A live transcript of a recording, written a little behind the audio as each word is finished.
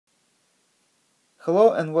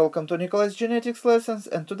Hello and welcome to Nikolai's Genetics Lessons,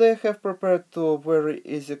 and today I have prepared two very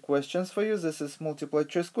easy questions for you. This is multiple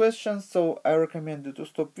choice questions, so I recommend you to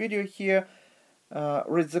stop video here,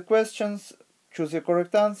 read the questions, choose your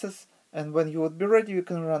correct answers, and when you would be ready you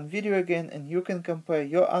can run video again and you can compare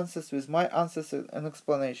your answers with my answers and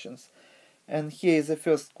explanations. And here is the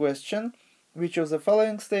first question. Which of the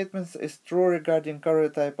following statements is true regarding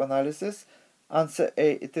karyotype analysis? Answer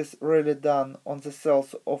A. It is rarely done on the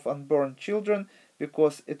cells of unborn children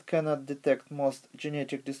because it cannot detect most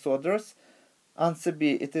genetic disorders. Answer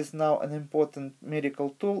B. It is now an important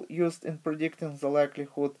medical tool used in predicting the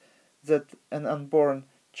likelihood that an unborn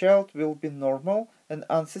child will be normal. And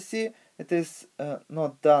answer C. It is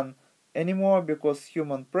not done anymore because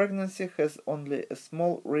human pregnancy has only a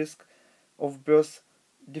small risk of birth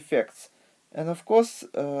defects. And of course,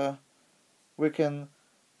 we can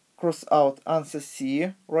cross out answer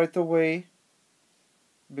C right away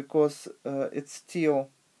because it's still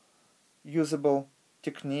usable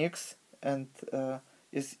techniques and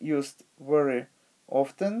is used very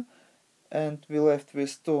often. And we left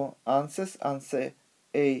with two answers, answer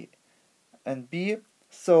A and B.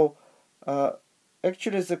 So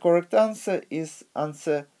actually the correct answer is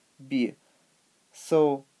answer B.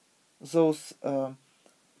 So those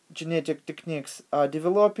genetic techniques are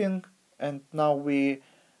developing, and now we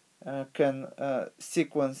can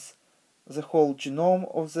sequence the whole genome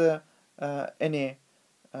of the any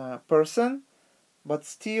person, but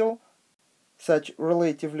still such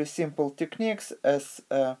relatively simple techniques as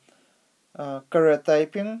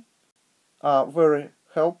karyotyping are very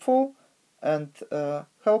helpful and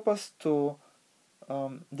help us to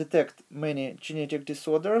detect many genetic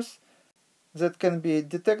disorders that can be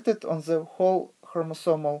detected on the whole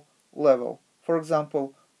chromosomal level. For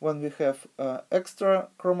example, when we have extra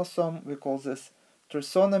chromosome, we call this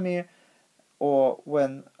trisomy, or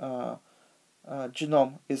when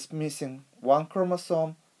genome is missing one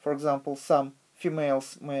chromosome. For example, some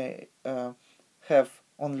females may have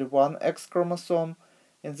only one X chromosome.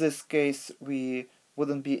 In this case, we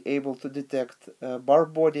wouldn't be able to detect bar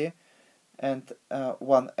body, and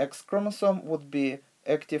one X chromosome would be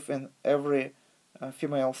active in every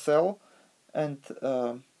female cell. And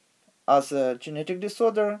other genetic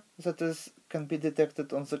disorder that can be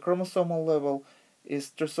detected on the chromosomal level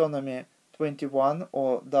is trisomy 21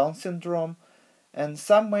 or Down syndrome. And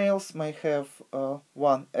some males may have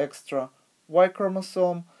one extra Y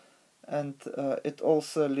chromosome, and it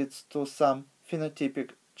also leads to some phenotypic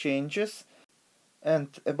changes. And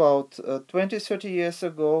about 20-30 years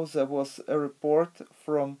ago, there was a report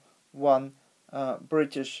from one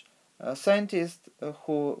British scientist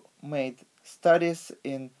who made studies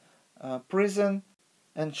in prison,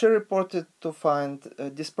 and she reported to find a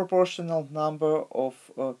disproportional number of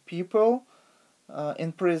people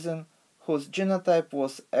in prison whose genotype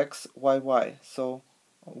was XYY, so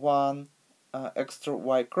one extra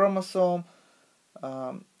Y chromosome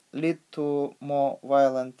lead to more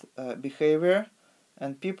violent behavior,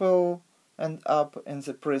 and people end up in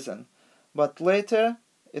the prison. But later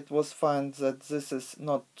it was found that this is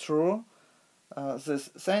not true. This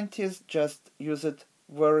scientist just used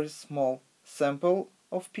very small sample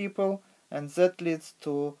of people, and that leads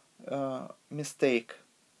to mistake.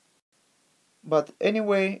 But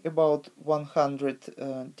anyway, about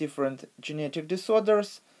 100 different genetic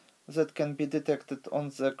disorders that can be detected on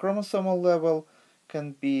the chromosomal level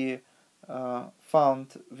can be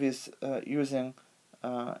found with using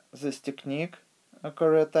this technique,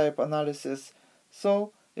 karyotype analysis.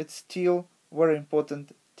 So it's still very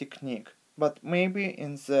important technique. But maybe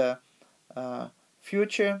in the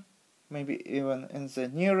future, maybe even in the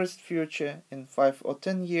nearest future, in 5 or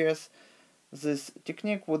 10 years, this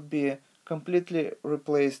technique would be completely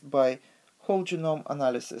replaced by whole genome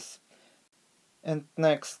analysis. And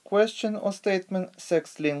next question or statement,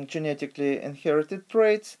 sex-linked genetically inherited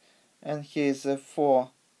traits. And here is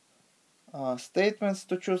 4 statements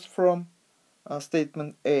to choose from.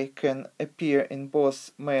 Statement A can appear in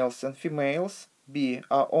both males and females. B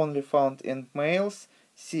are only found in males.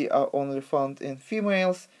 C are only found in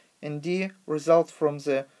females. And D result from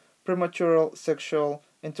the premature sexual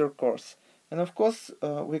intercourse. And of course,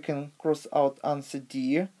 we can cross out answer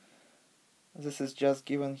D. This is just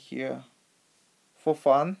given here for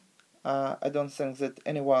fun. I don't think that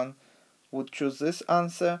anyone would choose this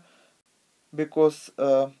answer, because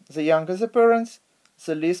the younger the parents,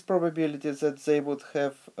 the least probability that they would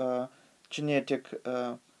have genetic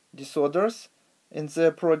disorders in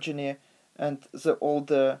their progeny, and the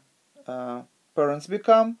older parents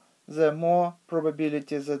become, the more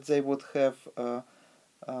probability that they would have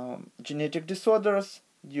genetic disorders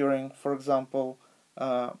during, for example,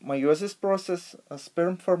 meiosis process,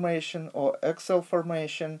 sperm formation or egg cell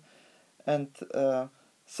formation, and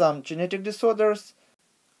some genetic disorders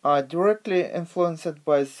are directly influenced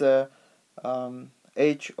by the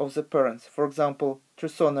age of the parents. For example,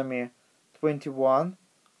 trisomy 21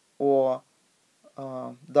 or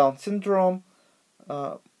Down syndrome.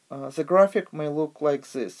 The graphic may look like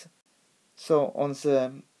this. So on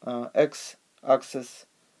the x-axis,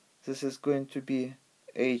 this is going to be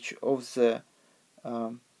age of the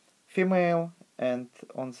female, and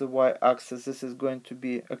on the y-axis, this is going to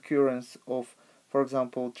be occurrence of, for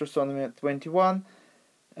example, trisomy 21,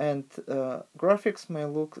 and graphics may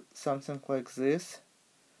look something like this.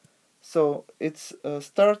 So it's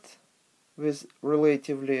start with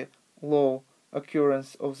relatively low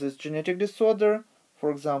occurrence of this genetic disorder. For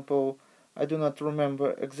example, I do not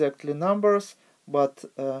remember exactly numbers, but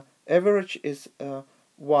average is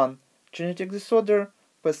 1 genetic disorder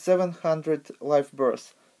per 700 live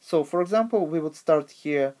births. So, for example, we would start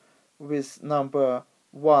here with number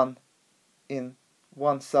 1 in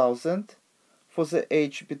 1000 for the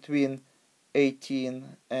age between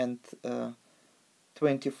 18 and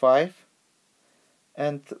 25.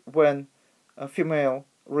 And when a female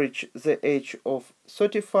reach the age of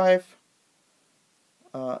 35,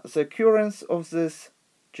 the occurrence of this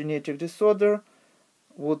genetic disorder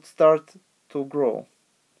would start to grow.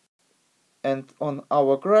 And on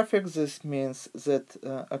our graphic, this means that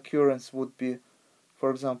occurrence would be, for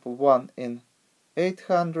example, 1 in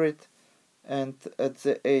 800, and at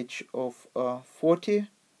the age of 40,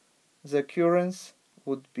 the occurrence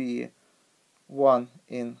would be 1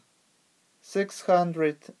 in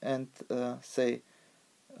 600, and say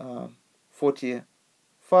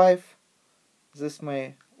 45, this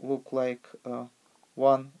may look like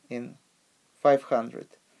 1 in 500.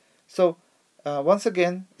 So once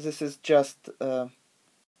again, this is just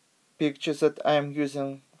pictures that I am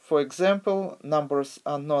using for example. Numbers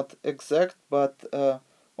are not exact, but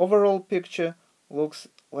overall picture looks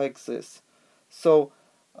like this. So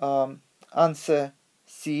answer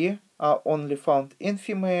C are only found in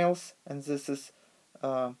females, and this is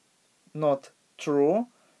not true,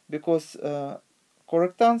 because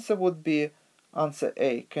correct answer would be answer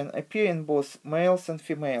A, can appear in both males and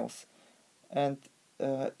females. And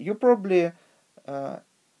you probably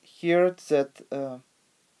heard that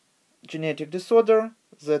genetic disorder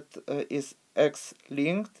that is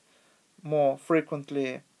X-linked more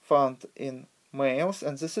frequently found in males,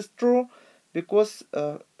 and this is true because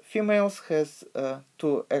females has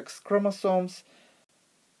 2 X chromosomes,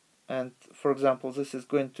 and for example this is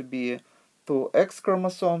going to be 2 X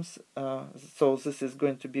chromosomes, so this is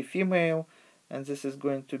going to be female and this is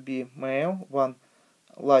going to be male, 1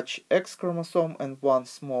 large X chromosome and 1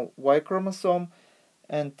 small Y chromosome.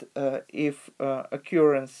 And if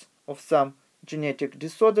occurrence of some genetic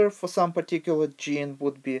disorder for some particular gene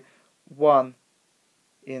would be 1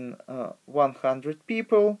 in 100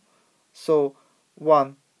 people, so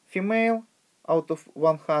 1 female out of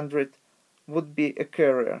 100 would be a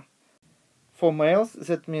carrier. For males,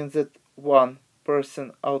 that means that 1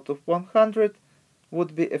 person out of 100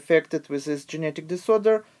 would be affected with this genetic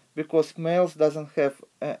disorder, because males doesn't have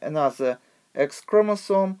another X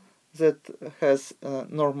chromosome that has a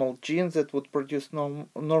normal gene that would produce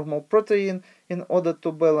normal protein in order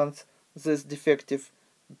to balance this defective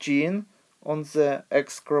gene on the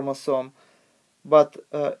X chromosome. But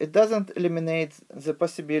it doesn't eliminate the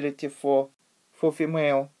possibility for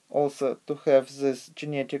female also to have this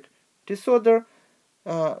genetic disorder,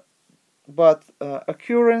 but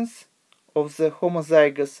occurrence of the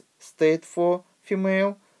homozygous state for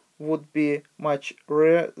female would be much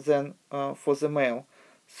rarer than for the male.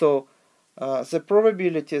 So the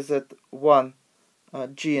probability that 1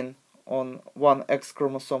 gene on 1 X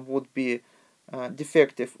chromosome would be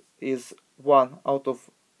defective is 1 out of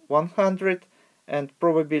 100, and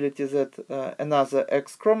probability that another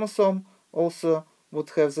X chromosome also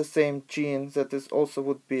would have the same gene that is also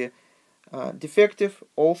would be defective,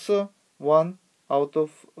 also 1 out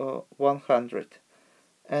of 100.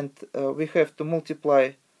 And we have to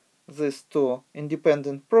multiply these two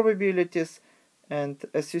independent probabilities, and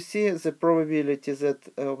as you see, the probability that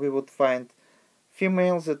we would find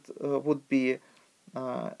females that would be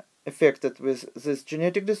affected with this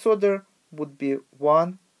genetic disorder would be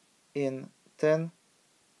 1 in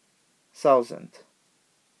 10,000.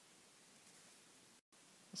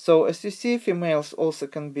 So as you see, females also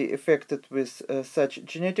can be affected with such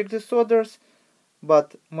genetic disorders,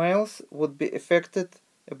 but males would be affected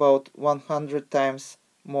about 100 times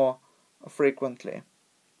more frequently.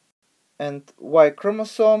 And Y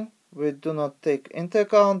chromosome we do not take into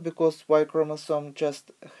account because Y chromosome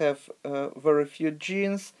just have very few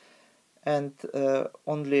genes, and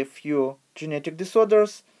only a few genetic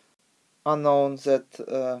disorders are known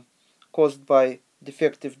that caused by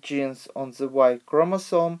defective genes on the Y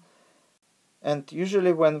chromosome. And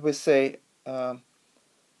usually when we say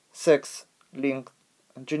sex-linked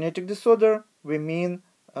genetic disorder, we mean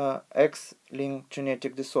X-linked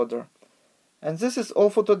genetic disorder. And this is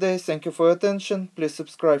all for today. Thank you for your attention. Please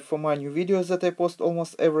subscribe for my new videos that I post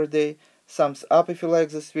almost every day. Thumbs up if you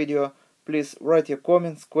like this video. Please write your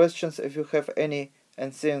comments, questions if you have any,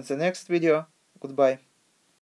 and see you in the next video. Goodbye.